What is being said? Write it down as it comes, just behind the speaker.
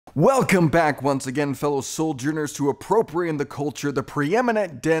Welcome back once again, fellow sojourners, to Appropriating the Culture, the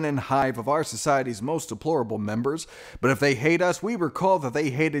preeminent den and hive of our society's most deplorable members. But if they hate us, we recall that they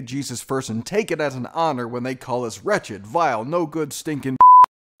hated Jesus first and take it as an honor when they call us wretched, vile, no good, stinking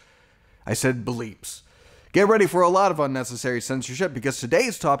I said bleeps. Get ready for a lot of unnecessary censorship because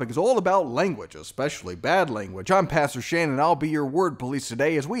today's topic is all about language, especially bad language. I'm Pastor Shane and I'll be your word police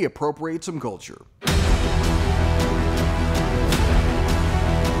today as we appropriate some culture.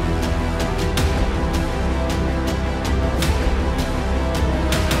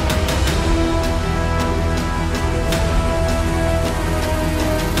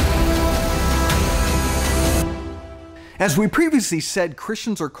 As we previously said,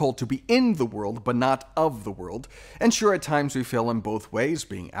 Christians are called to be in the world, but not of the world. And sure, at times we fail in both ways,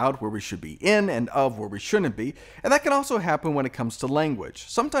 being out where we should be in and of where we shouldn't be. And that can also happen when it comes to language.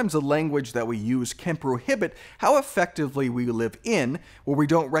 Sometimes the language that we use can prohibit how effectively we live in, where we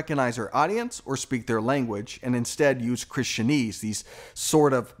don't recognize our audience or speak their language, and instead use Christianese, these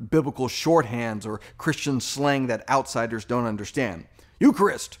sort of biblical shorthands or Christian slang that outsiders don't understand.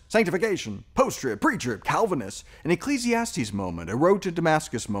 Eucharist, sanctification, post-trib, pre-trib, Calvinist, an Ecclesiastes moment, a road to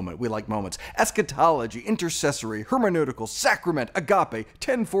Damascus moment, we like moments, eschatology, intercessory, hermeneutical, sacrament, agape,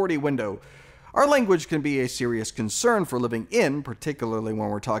 1040 window. Our language can be a serious concern for living in, particularly when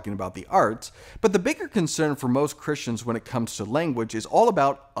we're talking about the arts, but the bigger concern for most Christians when it comes to language is all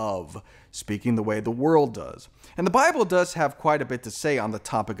about of, speaking the way the world does. And the Bible does have quite a bit to say on the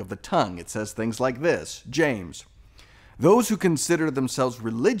topic of the tongue. It says things like this, James. Those who consider themselves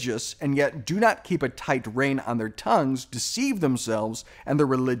religious and yet do not keep a tight rein on their tongues deceive themselves, and their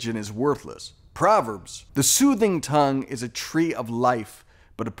religion is worthless. Proverbs. The soothing tongue is a tree of life,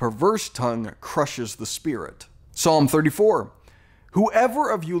 but a perverse tongue crushes the spirit. Psalm 34. Whoever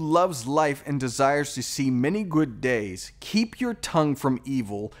of you loves life and desires to see many good days, keep your tongue from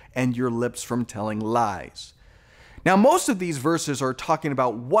evil and your lips from telling lies. Now, most of these verses are talking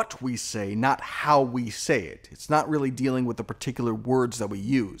about what we say, not how we say it. It's not really dealing with the particular words that we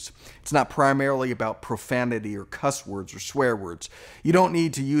use. It's not primarily about profanity or cuss words or swear words. You don't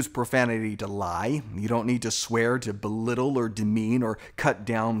need to use profanity to lie. You don't need to swear to belittle or demean or cut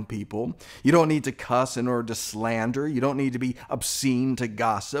down people. You don't need to cuss in order to slander. You don't need to be obscene to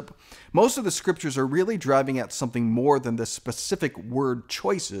gossip. Most of the scriptures are really driving at something more than the specific word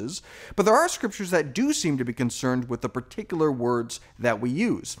choices, but there are scriptures that do seem to be concerned with the particular words that we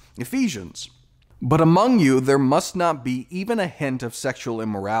use. Ephesians. But among you there must not be even a hint of sexual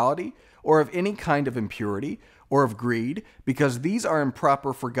immorality, or of any kind of impurity, or of greed, because these are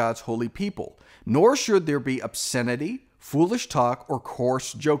improper for God's holy people. Nor should there be obscenity, foolish talk, or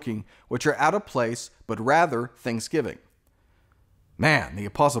coarse joking, which are out of place, but rather thanksgiving. Man, the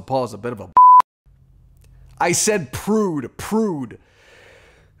Apostle Paul is a bit of a I said prude.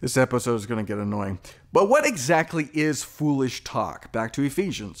 This episode is going to get annoying. But what exactly is foolish talk? Back to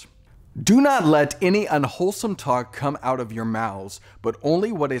Ephesians. Do not let any unwholesome talk come out of your mouths, but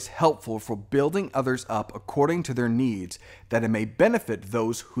only what is helpful for building others up according to their needs, that it may benefit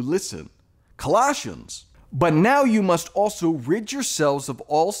those who listen. Colossians. But now you must also rid yourselves of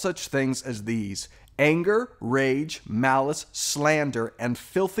all such things as these: anger, rage, malice, slander, and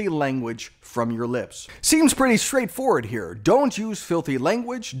filthy language from your lips. Seems pretty straightforward here. Don't use filthy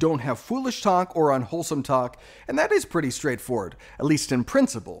language, don't have foolish talk or unwholesome talk, and that is pretty straightforward, at least in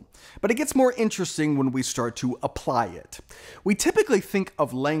principle. But it gets more interesting when we start to apply it. We typically think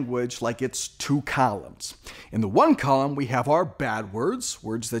of language like it's two columns. In the one column, we have our bad words,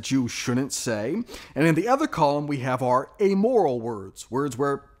 words that you shouldn't say, and in the other column, we have our amoral words, words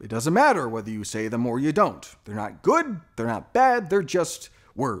where it doesn't matter whether you say them or you don't. They're not good, they're not bad, they're just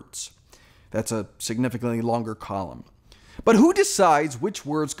words. That's a significantly longer column. But who decides which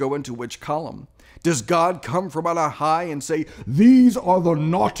words go into which column? Does God come from on high and say, "These are the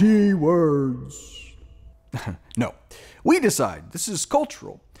naughty words"? No. We decide. This is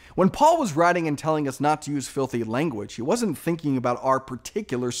cultural. When Paul was writing and telling us not to use filthy language, he wasn't thinking about our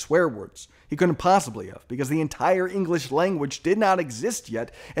particular swear words. He couldn't possibly have, because the entire English language did not exist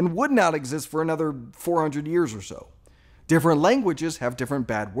yet and would not exist for another 400 years or so. Different languages have different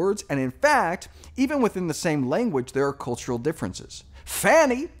bad words, and in fact, even within the same language, there are cultural differences.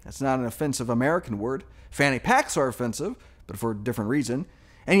 Fanny, that's not an offensive American word. Fanny packs are offensive, but for a different reason.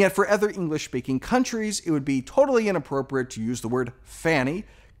 And yet for other English-speaking countries, it would be totally inappropriate to use the word fanny,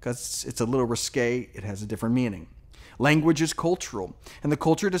 because it's a little risque, it has a different meaning. Language is cultural, and the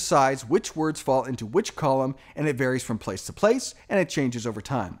culture decides which words fall into which column, and it varies from place to place, and it changes over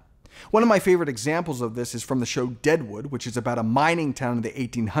time. One of my favorite examples of this is from the show Deadwood, which is about a mining town in the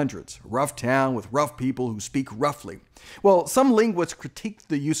 1800s. A rough town with rough people who speak roughly. Well, some linguists critiqued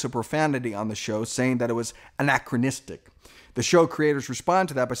the use of profanity on the show, saying that it was anachronistic. The show creators respond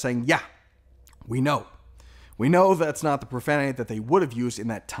to that by saying, yeah, we know. We know that's not the profanity that they would have used in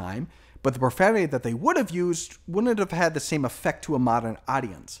that time, but the profanity that they would have used wouldn't have had the same effect to a modern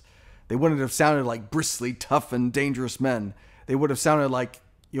audience. They wouldn't have sounded like bristly, tough, and dangerous men. They would have sounded like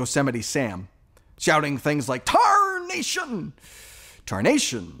Yosemite Sam, shouting things like, "Tarnation!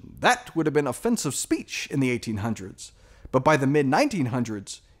 Tarnation!" That would have been offensive speech in the 1800s. But by the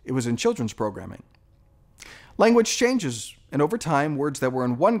mid-1900s, it was in children's programming. Language changes, and over time, words that were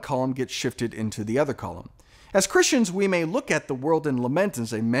in one column get shifted into the other column. As Christians, we may look at the world and lament and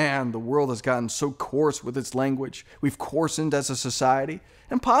say, man, the world has gotten so coarse with its language. We've coarsened as a society,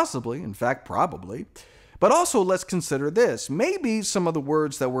 and possibly, in fact, probably. But also, let's consider this. Maybe some of the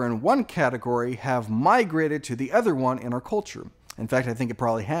words that were in one category have migrated to the other one in our culture. In fact, I think it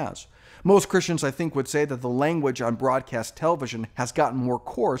probably has. Most Christians, I think, would say that the language on broadcast television has gotten more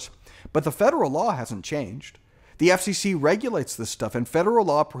coarse, but the federal law hasn't changed. The FCC regulates this stuff, and federal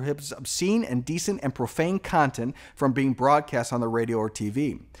law prohibits obscene, indecent, and profane content from being broadcast on the radio or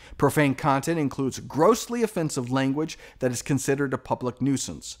TV. Profane content includes grossly offensive language that is considered a public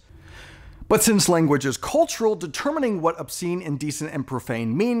nuisance. But since language is cultural, determining what obscene, indecent, and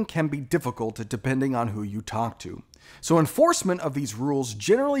profane mean can be difficult depending on who you talk to. So enforcement of these rules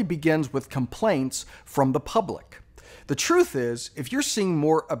generally begins with complaints from the public. The truth is, if you're seeing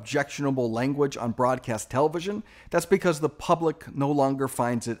more objectionable language on broadcast television, that's because the public no longer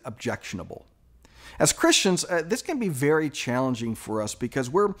finds it objectionable. As Christians, this can be very challenging for us because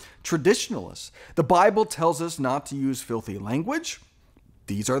we're traditionalists. The Bible tells us not to use filthy language.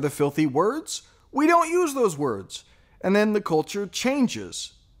 These are the filthy words. We don't use those words. And then the culture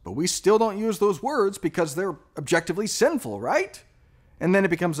changes. But we still don't use those words because they're objectively sinful, right? And then it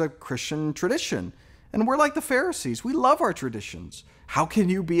becomes a Christian tradition. And we're like the Pharisees. We love our traditions. How can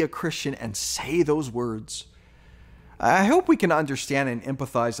you be a Christian and say those words? I hope we can understand and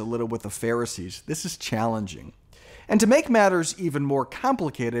empathize a little with the Pharisees. This is challenging. And to make matters even more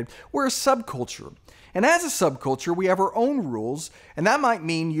complicated, we're a subculture. And as a subculture, we have our own rules, and that might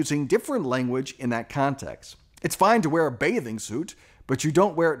mean using different language in that context. It's fine to wear a bathing suit, but you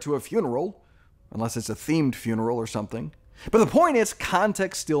don't wear it to a funeral, unless it's a themed funeral or something. But the point is,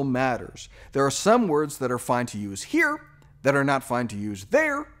 context still matters. There are some words that are fine to use here, that are not fine to use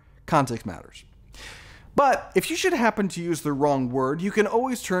there. Context matters. But if you should happen to use the wrong word, you can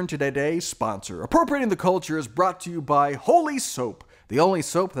always turn to today's sponsor. Appropriating the Culture is brought to you by Holy Soap, the only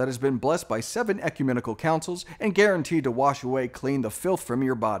soap that has been blessed by 7 ecumenical councils and guaranteed to wash away clean the filth from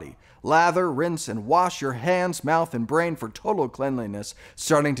your body. Lather, rinse, and wash your hands, mouth, and brain for total cleanliness.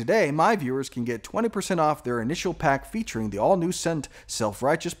 Starting today, my viewers can get 20% off their initial pack featuring the all-new scent,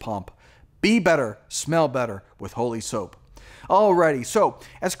 Self-Righteous Pomp. Be better, smell better with Holy Soap. Alrighty, so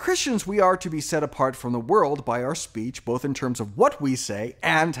as Christians, we are to be set apart from the world by our speech, both in terms of what we say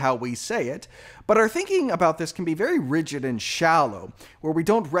and how we say it. But our thinking about this can be very rigid and shallow, where we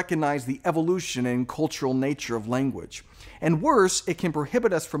don't recognize the evolution and cultural nature of language. And worse, it can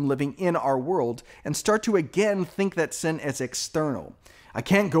prohibit us from living in our world and start to again think that sin is external. I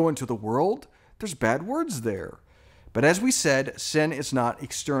can't go into the world. There's bad words there. But as we said, sin is not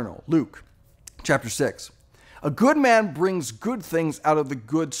external. Luke chapter 6. A good man brings good things out of the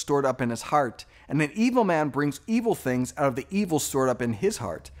good stored up in his heart, and an evil man brings evil things out of the evil stored up in his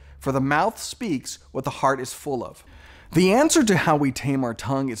heart. For the mouth speaks what the heart is full of. The answer to how we tame our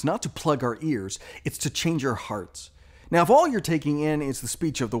tongue is not to plug our ears, it's to change our hearts. Now, if all you're taking in is the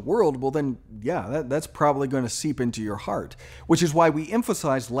speech of the world, well then, yeah, that's probably going to seep into your heart, which is why we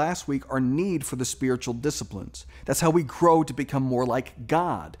emphasized last week our need for the spiritual disciplines. That's how we grow to become more like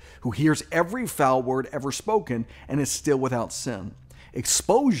God, who hears every foul word ever spoken and is still without sin.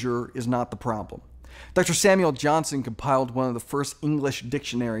 Exposure is not the problem. Dr. Samuel Johnson compiled one of the first English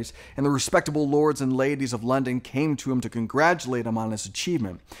dictionaries, and the respectable lords and ladies of London came to him to congratulate him on his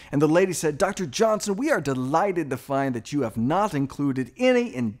achievement. And the lady said, "Dr. Johnson, we are delighted to find that you have not included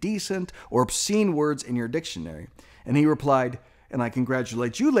any indecent or obscene words in your dictionary." And he replied, "And I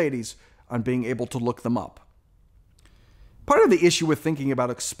congratulate you ladies on being able to look them up." Part of the issue with thinking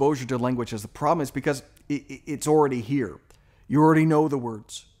about exposure to language as the problem is because it's already here. You already know the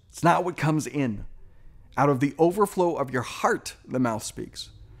words. It's not what comes in. Out of the overflow of your heart, the mouth speaks.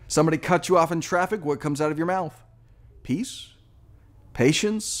 Somebody cuts you off in traffic, what comes out of your mouth? Peace,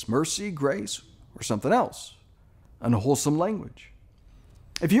 patience, mercy, grace, or something else? Unwholesome language.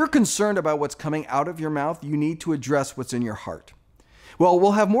 If you're concerned about what's coming out of your mouth, you need to address what's in your heart. Well,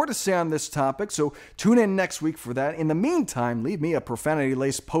 we'll have more to say on this topic, so tune in next week for that. In the meantime, leave me a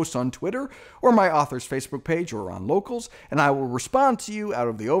profanity-laced post on Twitter or my author's Facebook page or on Locals, and I will respond to you out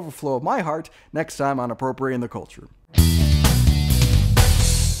of the overflow of my heart next time on Appropriating the Culture.